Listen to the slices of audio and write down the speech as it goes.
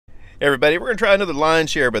Hey everybody, we're going to try another line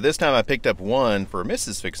share, but this time I picked up one for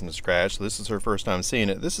Mrs. Fixin to scratch, so this is her first time seeing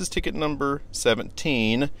it. This is ticket number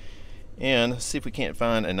 17, and let's see if we can't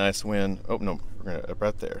find a nice win. Oh no, we're going to,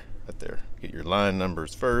 right there. Get your line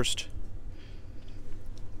numbers first.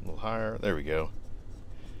 A little higher, there we go.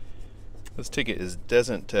 This ticket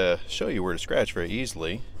doesn't show you where to scratch very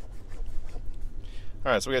easily.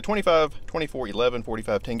 Alright, so we got 25, 24, 11,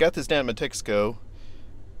 45, 10. Got this down at Texaco,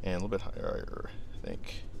 and a little bit higher, I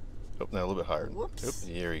think. Oh, no, a little bit higher. Whoops. Oop,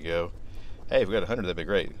 there we go. Hey, if we got 100, that'd be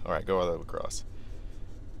great. All right, go all the way across.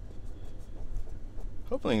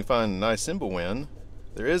 Hopefully you can find a nice symbol win.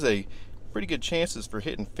 There is a pretty good chances for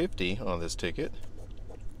hitting 50 on this ticket.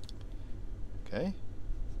 Okay.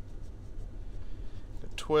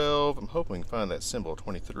 12, I'm hoping we can find that symbol.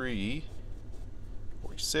 23,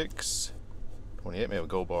 46, 28, maybe a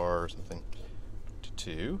gold bar or something.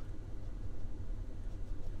 22.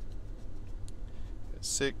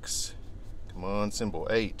 6, come on, symbol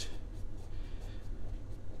 8,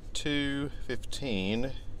 2,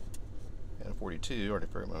 15, and 42, already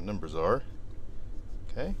forgot what my numbers are.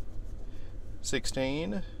 Okay,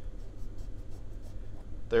 16,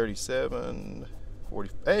 37, 40,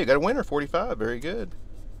 hey, got a winner, 45, very good.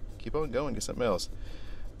 Keep on going, get something else.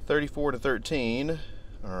 34 to 13,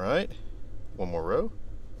 alright, one more row.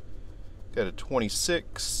 Got a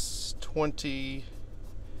 26, 20,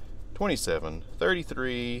 27,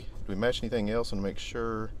 33, do we match anything else? I want to make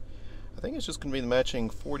sure. I think it's just going to be the matching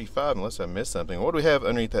 45 unless I missed something. What do we have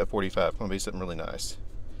underneath that 45? It's going to be something really nice.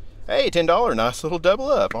 Hey, $10, nice little double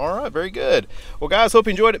up. All right, very good. Well guys, hope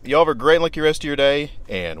you enjoyed it. Y'all have a great and lucky rest of your day,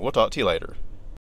 and we'll talk to you later.